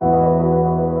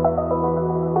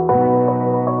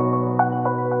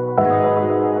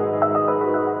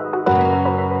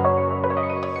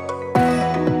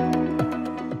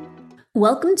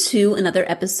Welcome to another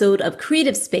episode of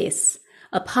Creative Space,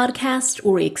 a podcast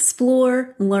where we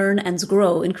explore, learn, and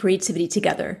grow in creativity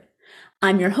together.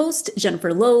 I'm your host,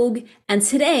 Jennifer Logue, and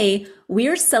today we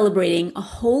are celebrating a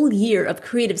whole year of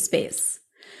Creative Space.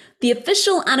 The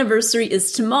official anniversary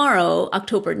is tomorrow,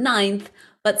 October 9th,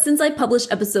 but since I publish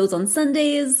episodes on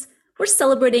Sundays, we're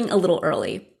celebrating a little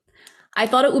early. I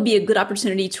thought it would be a good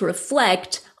opportunity to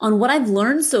reflect on what I've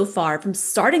learned so far from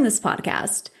starting this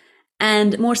podcast,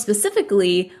 and more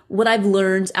specifically, what I've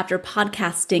learned after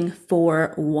podcasting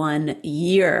for 1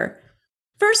 year.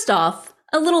 First off,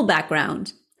 a little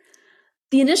background.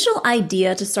 The initial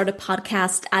idea to start a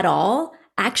podcast at all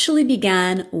actually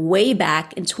began way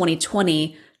back in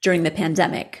 2020 during the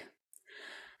pandemic.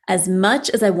 As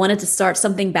much as I wanted to start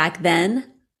something back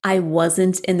then, I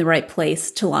wasn't in the right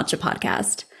place to launch a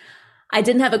podcast. I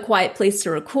didn't have a quiet place to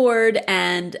record,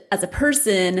 and as a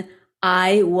person,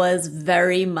 I was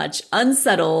very much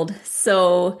unsettled,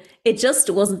 so it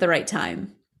just wasn't the right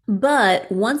time.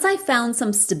 But once I found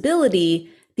some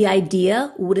stability, the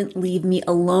idea wouldn't leave me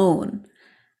alone.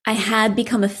 I had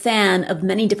become a fan of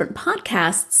many different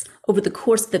podcasts over the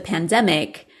course of the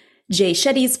pandemic. Jay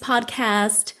Shetty's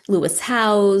podcast, Lewis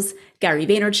Howes, Gary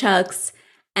Vaynerchuk's,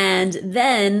 and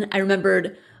then I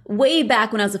remembered way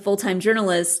back when I was a full-time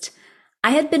journalist,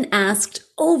 I had been asked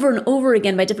over and over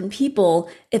again by different people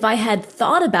if I had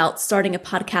thought about starting a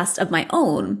podcast of my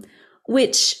own,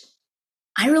 which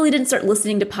I really didn't start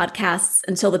listening to podcasts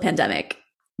until the pandemic.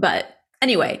 But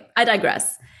anyway, I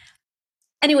digress.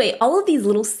 Anyway, all of these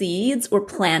little seeds were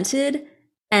planted,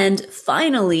 and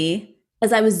finally,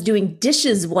 as I was doing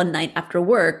dishes one night after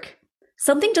work,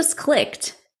 something just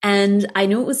clicked, and I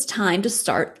knew it was time to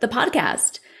start the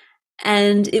podcast.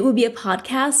 And it would be a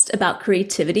podcast about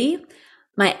creativity,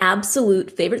 my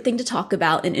absolute favorite thing to talk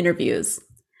about in interviews.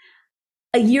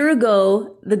 A year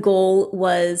ago, the goal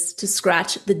was to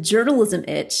scratch the journalism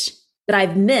itch that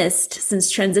I've missed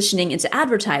since transitioning into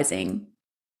advertising,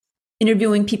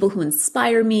 interviewing people who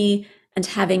inspire me and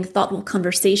having thoughtful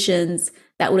conversations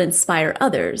that would inspire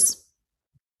others.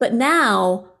 But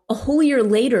now, a whole year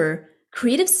later,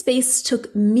 Creative Space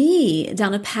took me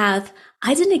down a path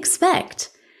I didn't expect.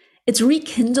 It's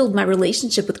rekindled my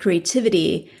relationship with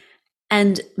creativity.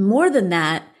 And more than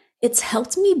that, it's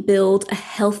helped me build a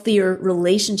healthier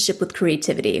relationship with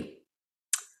creativity.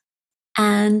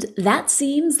 And that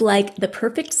seems like the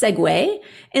perfect segue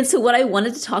into what I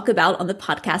wanted to talk about on the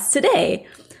podcast today,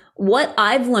 what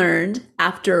I've learned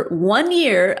after 1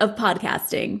 year of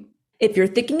podcasting. If you're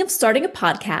thinking of starting a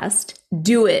podcast,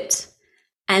 do it.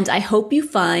 And I hope you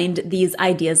find these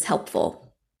ideas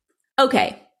helpful.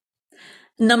 Okay,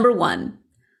 number 1,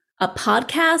 a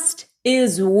podcast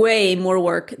is way more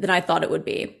work than I thought it would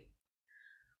be.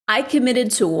 I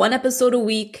committed to 1 episode a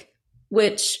week,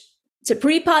 which to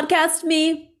pre-podcast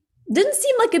me didn't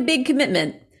seem like a big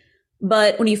commitment.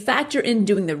 But when you factor in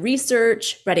doing the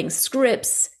research, writing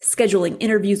scripts, scheduling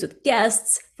interviews with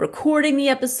guests, recording the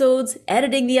episodes,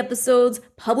 editing the episodes,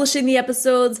 publishing the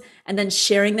episodes, and then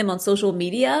sharing them on social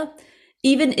media,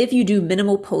 even if you do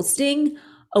minimal posting,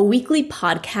 a weekly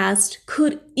podcast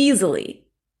could easily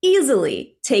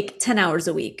take 10 hours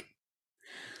a week.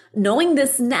 Knowing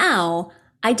this now,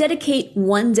 I dedicate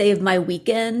 1 day of my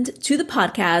weekend to the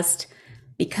podcast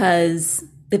because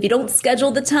if you don't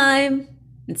schedule the time,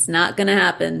 it's not going to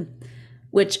happen.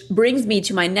 Which brings me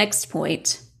to my next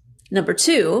point. Number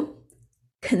 2,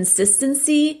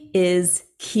 consistency is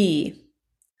key.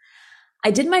 I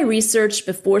did my research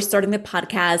before starting the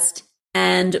podcast,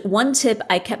 and one tip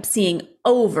I kept seeing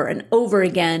over and over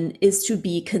again is to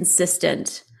be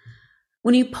consistent.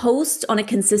 When you post on a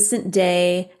consistent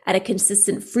day at a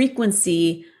consistent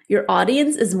frequency, your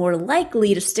audience is more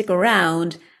likely to stick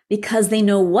around because they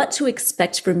know what to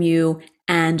expect from you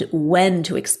and when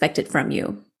to expect it from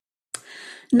you.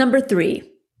 Number 3,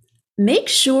 make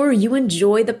sure you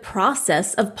enjoy the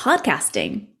process of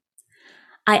podcasting.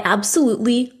 I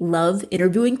absolutely love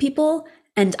interviewing people,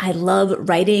 and I love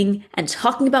writing and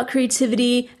talking about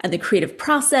creativity and the creative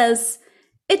process.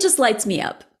 It just lights me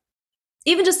up.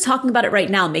 Even just talking about it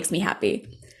right now makes me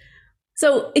happy.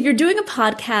 So if you're doing a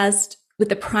podcast with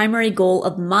the primary goal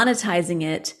of monetizing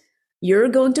it, you're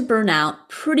going to burn out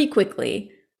pretty quickly.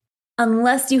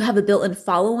 Unless you have a built-in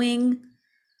following,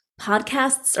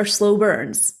 podcasts are slow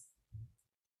burns.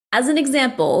 As an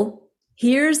example,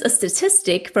 here's a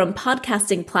statistic from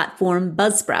podcasting platform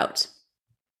Buzzsprout.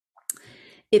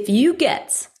 If you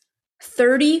get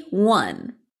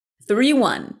 31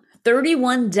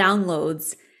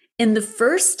 downloads in the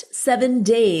first 7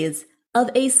 days of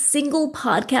a single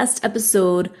podcast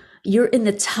episode, you're in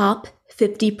the top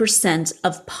 50%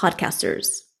 of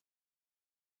podcasters.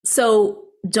 So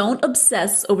don't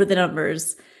obsess over the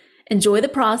numbers. Enjoy the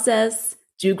process,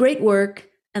 do great work,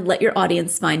 and let your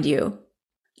audience find you.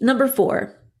 Number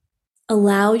 4,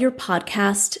 allow your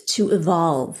podcast to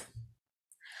evolve.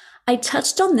 I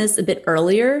touched on this a bit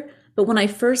earlier, but when I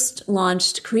first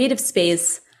launched Creative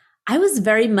Space, I was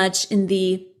very much in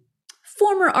the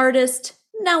former artist,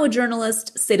 now a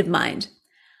journalist state of mind.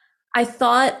 I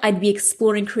thought I'd be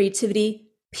exploring creativity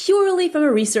purely from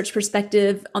a research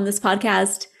perspective on this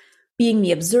podcast, being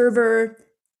the observer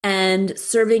and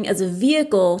serving as a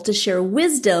vehicle to share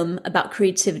wisdom about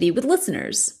creativity with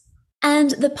listeners.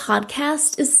 And the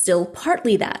podcast is still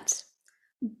partly that.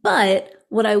 But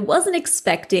what I wasn't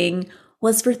expecting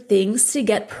was for things to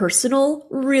get personal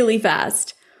really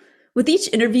fast. With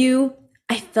each interview,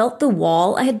 I felt the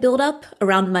wall I had built up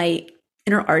around my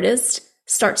inner artist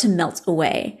start to melt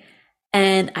away.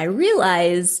 And I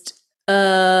realized, wait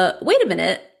a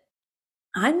minute,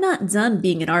 I'm not done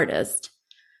being an artist.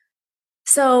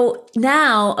 So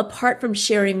now, apart from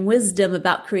sharing wisdom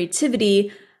about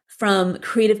creativity from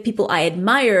creative people I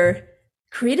admire,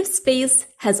 Creative Space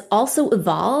has also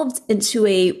evolved into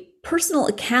a personal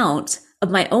account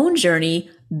of my own journey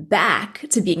back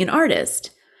to being an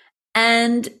artist.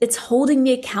 And it's holding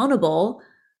me accountable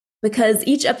because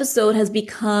each episode has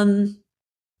become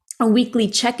a weekly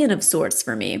check-in of sorts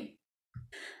for me.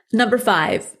 Number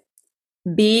 5,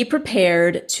 be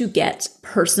prepared to get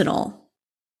personal.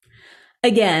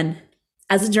 Again,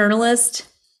 as a journalist,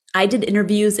 I did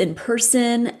interviews in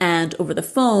person and over the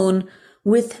phone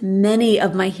with many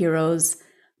of my heroes,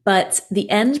 but the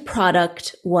end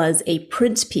product was a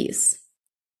print piece.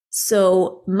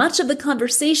 So much of the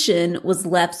conversation was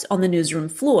left on the newsroom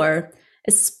floor,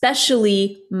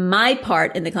 especially my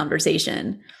part in the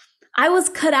conversation. I was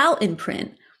cut out in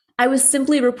print. I was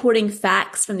simply reporting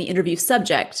facts from the interview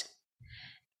subject.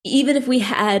 Even if we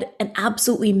had an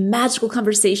absolutely magical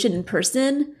conversation in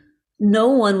person, no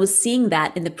one was seeing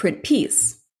that in the print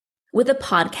piece. With a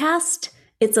podcast,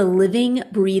 it's a living,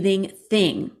 breathing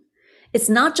thing. It's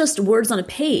not just words on a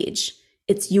page.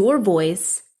 It's your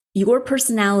voice, your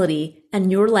personality,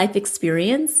 and your life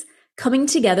experience coming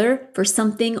together for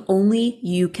something only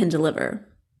you can deliver.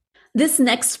 This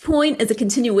next point is a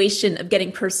continuation of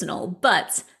getting personal,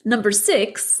 but number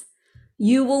 6,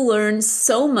 you will learn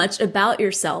so much about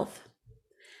yourself.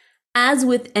 As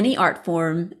with any art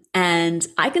form, and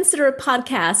I consider a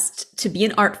podcast to be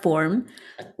an art form,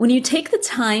 when you take the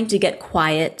time to get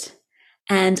quiet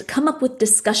and come up with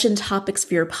discussion topics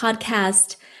for your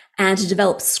podcast and to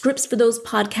develop scripts for those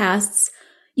podcasts,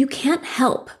 you can't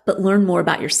help but learn more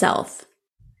about yourself.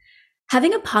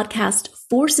 Having a podcast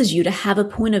forces you to have a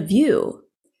point of view.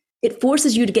 It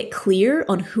forces you to get clear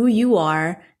on who you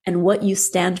are and what you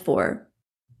stand for.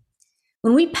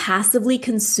 When we passively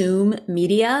consume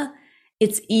media,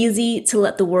 it's easy to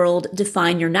let the world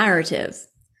define your narrative.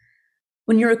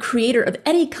 When you're a creator of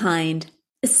any kind,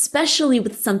 especially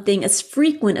with something as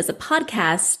frequent as a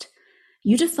podcast,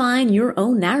 you define your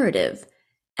own narrative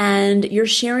and you're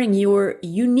sharing your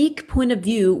unique point of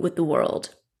view with the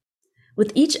world.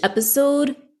 With each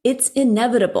episode, it's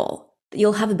inevitable that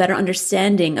you'll have a better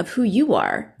understanding of who you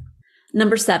are.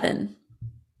 Number 7,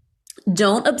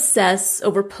 don't obsess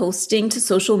over posting to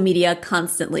social media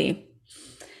constantly.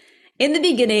 In the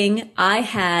beginning, I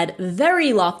had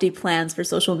very lofty plans for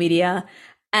social media,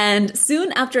 and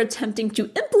soon after attempting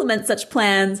to implement such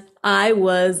plans, I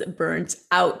was burnt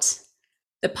out.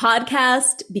 The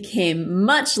podcast became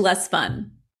much less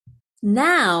fun.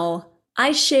 Now,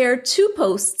 I share 2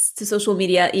 posts to social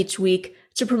media each week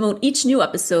to promote each new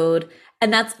episode,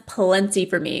 and that's plenty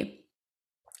for me.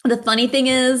 The funny thing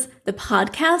is, the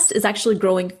podcast is actually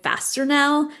growing faster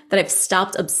now that I've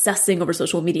stopped obsessing over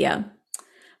social media.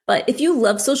 But if you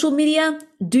love social media,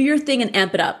 do your thing and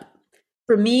amp it up.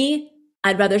 For me,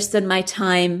 I'd rather spend my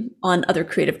time on other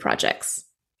creative projects.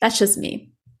 That's just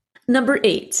me. Number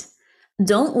 8,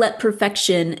 don't let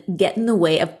perfection get in the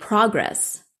way of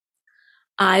progress.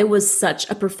 I was such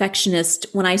a perfectionist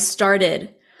when I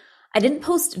started. I didn't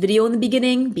post video in the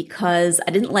beginning because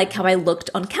I didn't like how I looked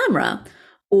on camera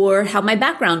or how my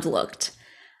background looked.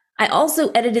 I also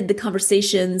edited the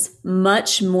conversations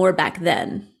much more back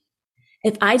then.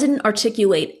 If I didn't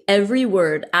articulate every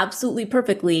word absolutely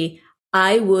perfectly,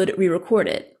 I would re-record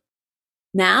it.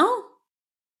 Now,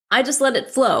 I just let it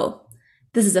flow.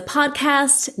 This is a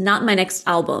podcast, not my next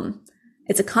album.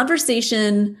 It's a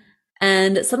conversation,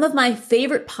 and some of my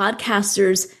favorite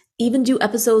podcasters even do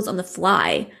episodes on the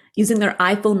fly, using their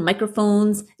iPhone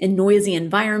microphones in noisy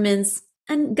environments.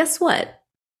 And guess what?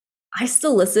 I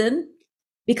still listen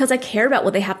because I care about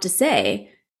what they have to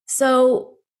say.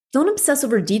 So Don't obsess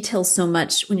over details so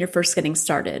much when you're first getting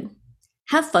started.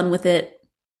 Have fun with it,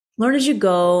 learn as you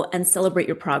go, and celebrate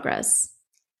your progress.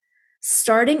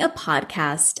 Starting a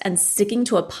podcast and sticking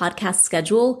to a podcast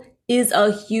schedule is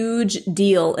a huge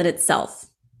deal in itself.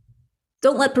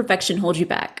 Don't let perfection hold you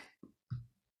back.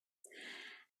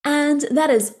 And that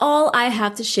is all I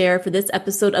have to share for this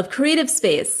episode of Creative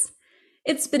Space.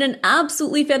 It's been an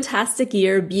absolutely fantastic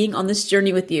year being on this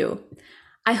journey with you.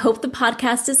 I hope the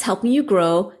podcast is helping you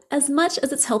grow as much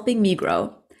as it's helping me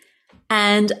grow.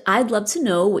 And I'd love to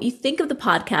know what you think of the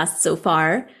podcast so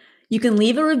far. You can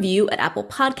leave a review at Apple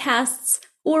Podcasts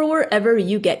or wherever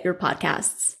you get your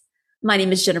podcasts. My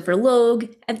name is Jennifer Logue,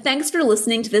 and thanks for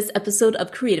listening to this episode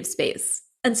of Creative Space.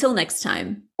 Until next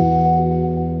time.